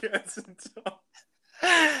have cats and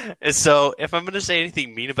dogs. And so if I'm going to say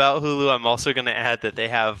anything mean about Hulu, I'm also going to add that they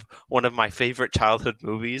have one of my favorite childhood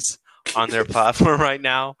movies on their platform right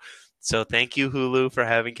now. So thank you, Hulu, for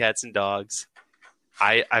having cats and dogs.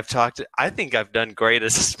 I think I've done great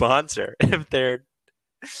as a sponsor. I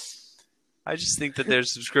just think that their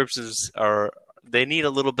subscriptions they need a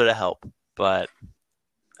little bit of help, but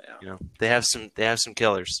they have some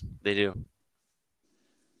killers. They do.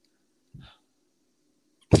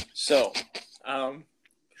 So,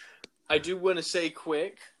 I do want to say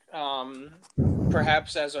quick,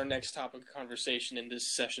 perhaps as our next topic of conversation in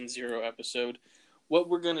this Session 0 episode, what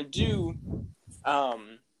we're going to do,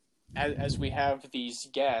 as we have these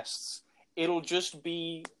guests, it'll just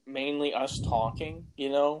be mainly us talking,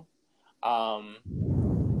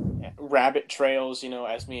 rabbit trails,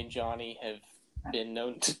 as me and Johnny have been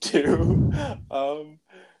known to do,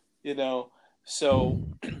 so...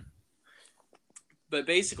 But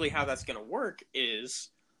basically how that's going to work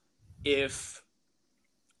is if...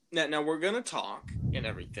 Now we're going to talk and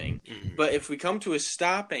everything, but if we come to a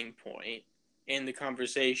stopping point in the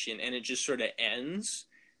conversation and it just sort of ends,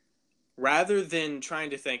 rather than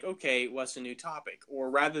trying to think, okay, what's a new topic? Or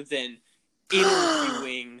rather than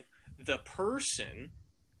interviewing the person,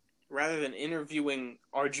 rather than interviewing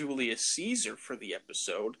our Julius Caesar for the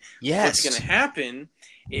episode, what's going to happen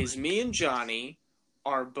is me and Johnny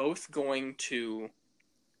are both going to...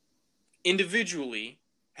 individually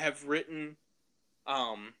have written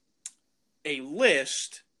a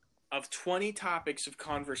list of 20 topics of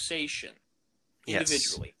conversation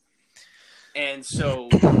individually. And so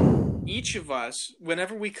each of us,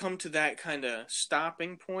 whenever we come to that kind of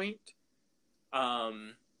stopping point,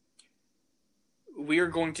 we are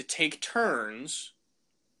going to take turns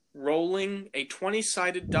rolling a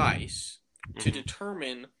 20-sided dice to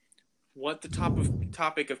determine what the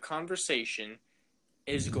topic of conversation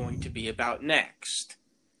is going to be about next.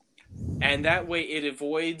 And that way it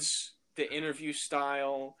avoids the interview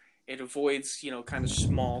style, it avoids, kind of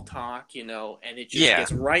small talk, and it just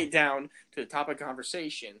gets right down to the topic of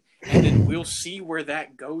conversation. And then we'll see where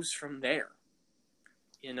that goes from there.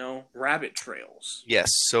 Rabbit trails. Yes,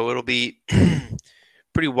 so it'll be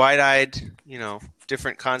pretty wide-eyed,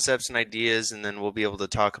 different concepts and ideas, and then we'll be able to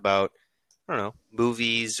talk about, I don't know,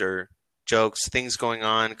 movies or jokes, things going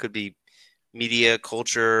on. It could be media,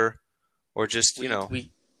 culture, or just,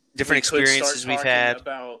 different experiences we've had.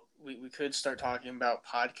 We could start talking about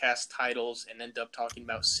podcast titles and end up talking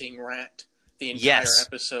about Sing Rat the entire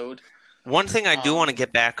episode. One thing I do want to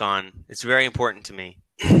get back on, it's very important to me.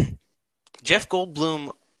 Jeff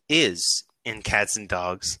Goldblum is in Cats and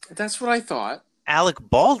Dogs. That's what I thought. Alec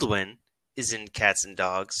Baldwin is in Cats and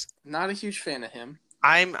Dogs. Not a huge fan of him.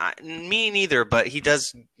 Me neither, but he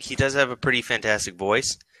does have a pretty fantastic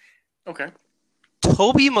voice. Okay.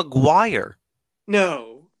 Tobey Maguire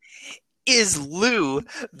No. is Lou,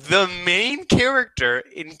 the main character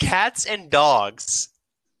in Cats and Dogs.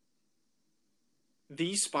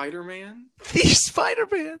 The Spider-Man? The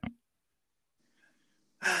Spider-Man.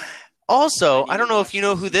 Also, I don't know if you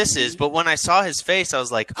know who this is, but when I saw his face, I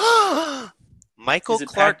was like, Michael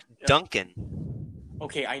Clark Duncan.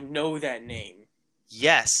 Okay, I know that name.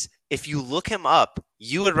 Yes. If you look him up,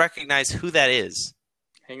 you would recognize who that is.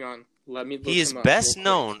 Hang on. Let me look He is him up best real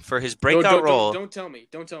known quick. for his breakout role. Don't tell me.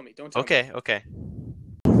 Don't tell me. Don't tell me. Okay.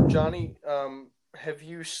 Johnny, have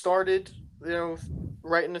you started,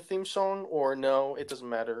 writing a theme song, or no? It doesn't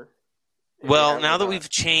matter. Well, now that we've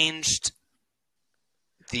changed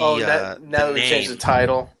the now that we've changed the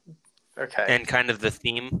title, okay, and kind of the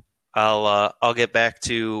theme, I'll get back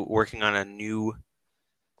to working on a new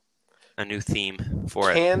theme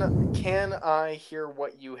for it. Can I hear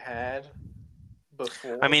what you had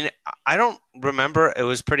before? I mean, I don't remember. It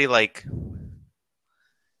was pretty like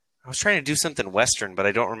I was trying to do something Western, but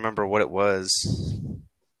I don't remember what it was.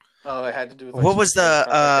 Oh, it had to do with what was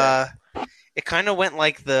the? It kind of went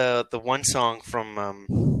like the one song from.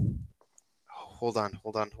 Hold on.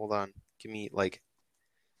 Give me like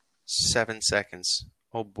 7 seconds.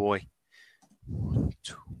 Oh boy. 1,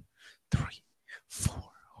 2, 3, 4.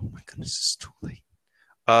 Oh my goodness, it's too late.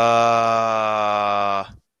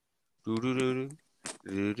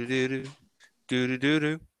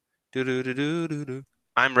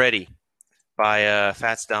 I'm Ready by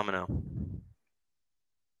Fats Domino.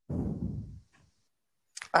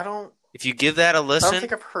 If you give that a listen, I don't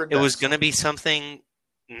think I've heard that. It was going to be something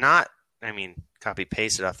not, copy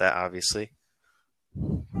paste it off that, obviously.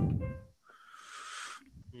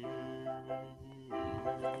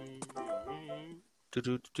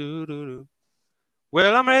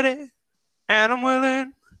 Well, I'm ready, and I'm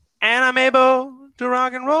willing, and I'm able to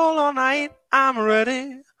rock and roll all night. I'm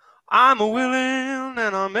ready, I'm willing,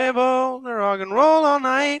 and I'm able to rock and roll all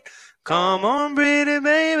night. Come on, pretty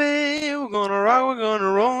baby, we're gonna rock, we're gonna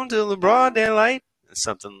roll until the broad daylight. It's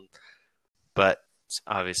something, but it's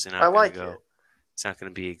obviously not going to go. It's not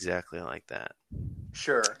going to be exactly like that.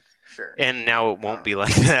 Sure. And now it won't be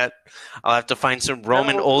like that. I'll have to find some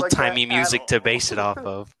Roman old-timey music to base it off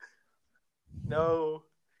of. No.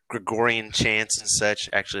 Gregorian chants and such.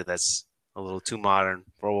 Actually, that's a little too modern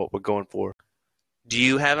for what we're going for. Do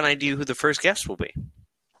you have an idea who the first guest will be?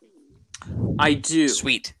 I do.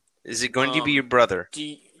 Sweet. Is it going to be your brother?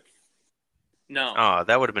 No. Oh,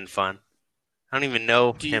 that would have been fun. I don't even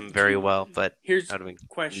know him very well, but here's the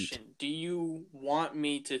question: do you want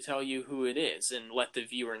me to tell you who it is and let the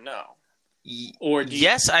viewer know, or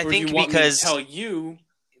yes, I think do you want because me to tell you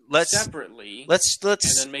separately, let's and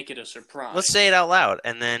then make it a surprise. Let's say it out loud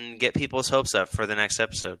and then get people's hopes up for the next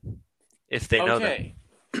episode if they know that.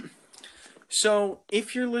 So,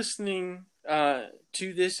 if you're listening to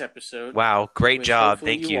this episode, wow, great job,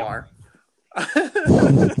 thank you. Are.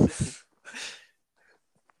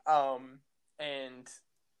 And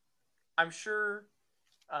I'm sure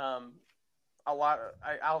I'll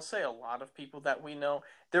say a lot of people that we know.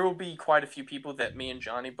 There will be quite a few people that me and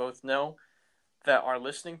Johnny both know that are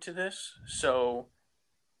listening to this. So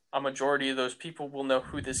a majority of those people will know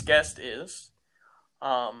who this guest is.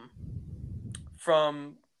 From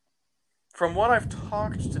what I've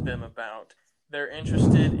talked to them about, they're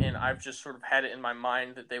interested, and I've just sort of had it in my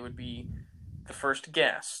mind that they would be the first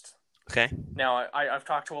guest. Okay. Now, I've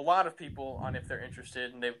talked to a lot of people on if they're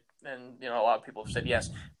interested, and a lot of people have said yes.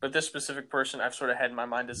 But this specific person, I've sort of had in my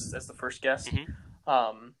mind as the first guest.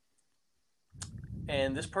 Mm-hmm.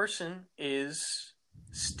 And this person is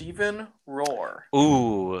Stephen Rohr.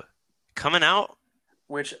 Ooh, coming out.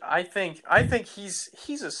 Which I think he's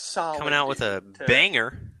a solid. Coming out with a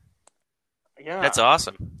banger. Yeah, that's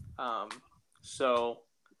awesome. So,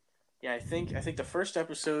 yeah, I think the first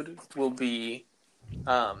episode will be.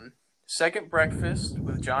 Second Breakfast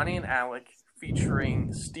with Johnny and Alec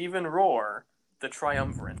featuring Stephen Rohr, the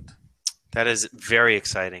Triumvirate. That is very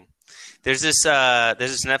exciting. There's this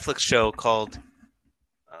Netflix show called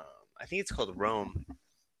I think it's called Rome,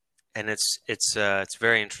 and it's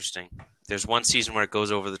very interesting. There's one season where it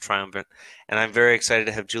goes over the Triumvirate, and I'm very excited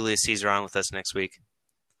to have Julius Caesar on with us next week.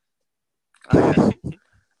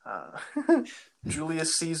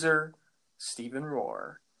 Julius Caesar, Stephen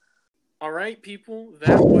Rohr. All right, people,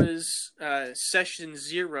 that was session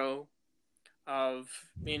 0 of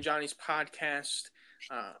me and Johnny's podcast,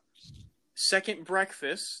 Second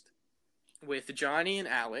Breakfast with Johnny and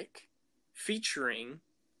Alec, featuring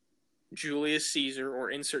Julius Caesar,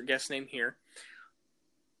 or insert guest name here.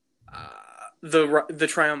 The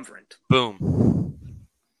triumvirate. Boom.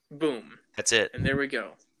 Boom. That's it. And there we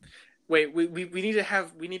go. Wait, we need to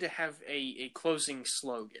have a closing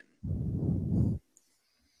slogan.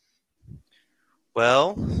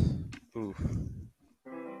 Well, ooh.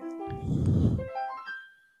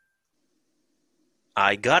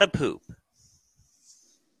 I gotta poop.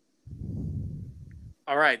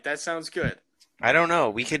 All right, that sounds good. I don't know.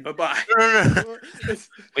 We could. Bye-bye. No.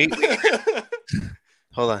 we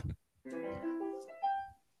hold on.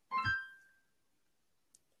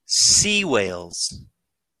 Sea whales.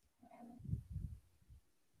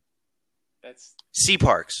 That's sea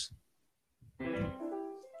parks.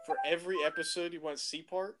 For every episode, you want sea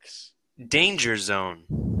parks? Danger zone.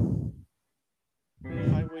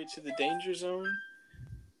 Highway to the danger zone?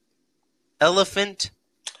 Elephant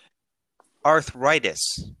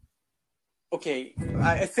arthritis. Okay,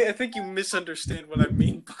 I think you misunderstand what I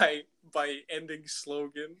mean by ending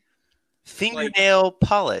slogan. Fingernail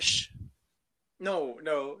polish. No.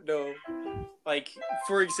 Like,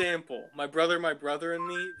 for example, my brother and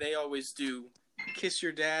me, they always do kiss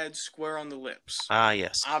your dad square on the lips. Ah,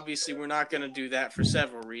 yes. Obviously, we're not going to do that for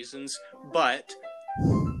several reasons, but,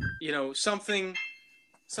 something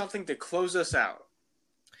to close us out.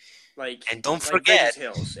 Like, and don't like forget.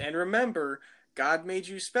 Hills. And remember, God made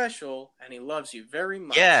you special, and he loves you very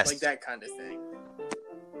much. Yes. Like that kind of thing.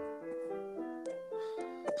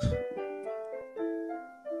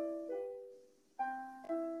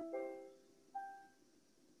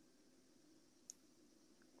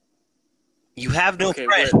 You have no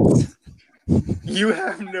friends. You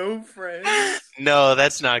have no friends? No,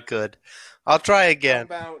 that's not good. I'll try again.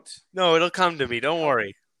 How about... No, it'll come to me. Don't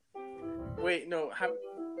worry. Wait, no.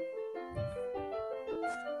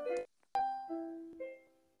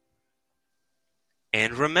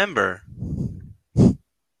 And remember... I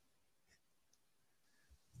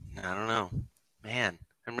don't know. Man,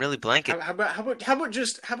 I'm really blanking. How about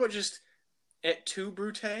just et tu,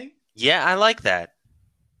 Brute? Yeah, I like that.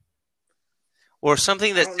 Or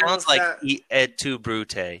something that sounds like et tu,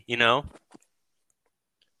 Brute, you know?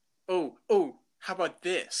 Oh, how about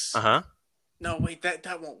this? Uh-huh. No, wait, that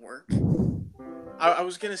won't work. I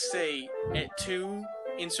was gonna say et tu,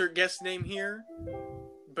 insert guest name here,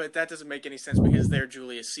 but that doesn't make any sense because they're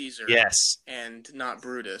Julius Caesar. Yes. And not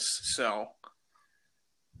Brutus, so...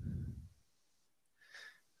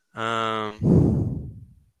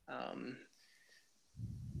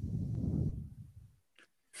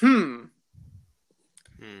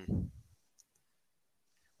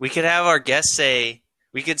 We could have our guests say,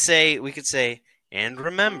 we could say, and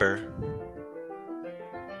remember,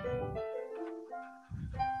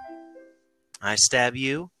 I stab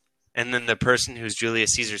you, and then the person who's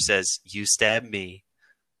Julius Caesar says, you stab me.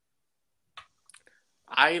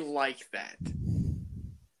 I like that.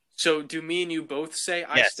 So, do me and you both say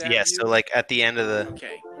I stab you? Yes, so like at the end of the...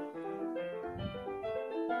 Okay.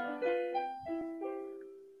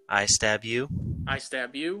 I stab you. I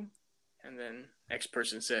stab you, and then X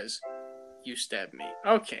person says, you stab me.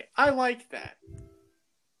 Okay, I like that.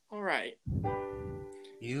 All right.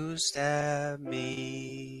 You stab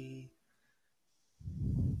me.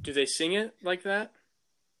 Do they sing it like that?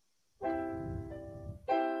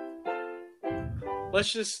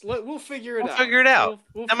 We'll figure it out. We'll figure it out.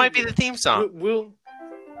 We'll that might be the theme song. We'll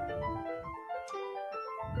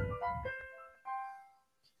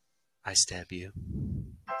I stab you.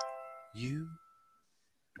 You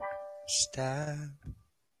stab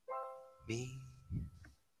me.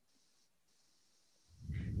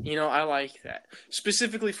 I like that.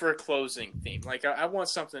 Specifically for a closing theme. Like, I want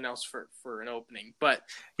something else for an opening. But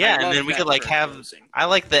yeah, and then we could like have... Closing. I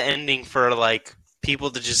like the ending for like people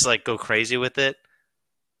to just like go crazy with it.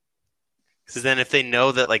 Because then if they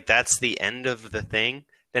know that like that's the end of the thing,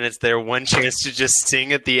 then it's their one chance to just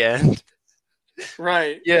sing at the end.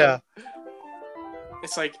 Right. Yeah.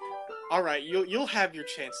 It's like, all right, you'll have your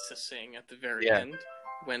chance to sing at the very end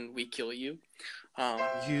when we kill you.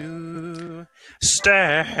 You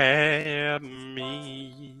stab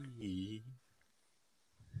me.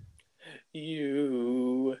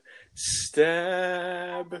 You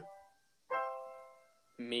stab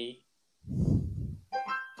me.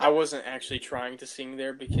 I wasn't actually trying to sing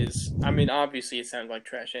there because, I mean, obviously it sounded like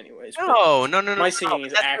trash anyways. No. My singing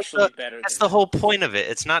is actually better. That's the whole point of it.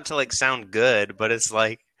 It's not to, like, sound good, but it's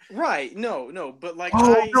like... Right. No, but like...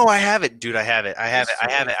 no, I have it. Dude, I have it. I have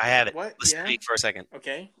it. What? Listen to me for a second.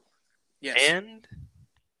 Okay. Yes. And,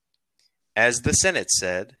 as the Senate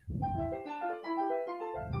said...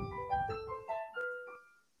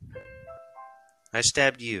 I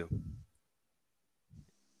stabbed you.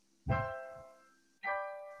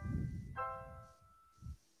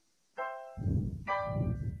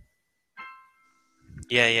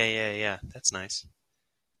 Yeah. That's nice.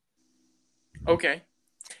 Okay.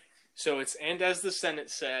 So it's "and as the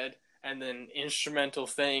Senate said," and then instrumental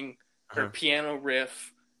thing or piano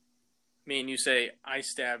riff. Me and you say, "I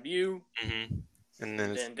stabbed you," and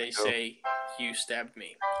then they say, "You stabbed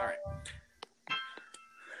me." All right.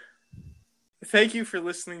 Thank you for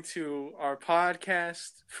listening to our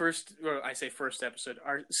podcast. First episode,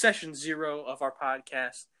 our session 0 of our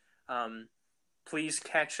podcast. Please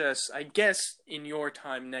catch us, I guess, in your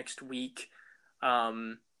time next week,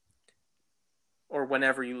 or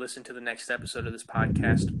whenever you listen to the next episode of this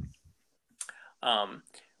podcast,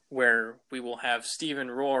 where we will have Stephen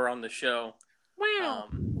Rohr on the show. Wow.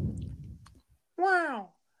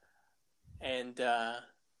 Wow. And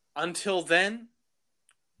until then,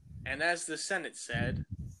 and as the Senate said,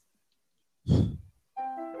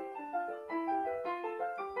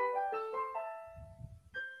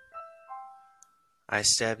 I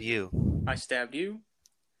stab you. I stabbed you.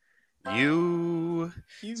 You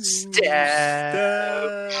stabbed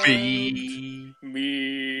me.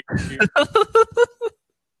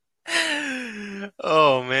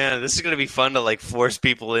 Oh man, this is gonna be fun to like force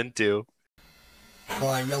people into.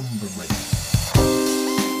 Triumvirate.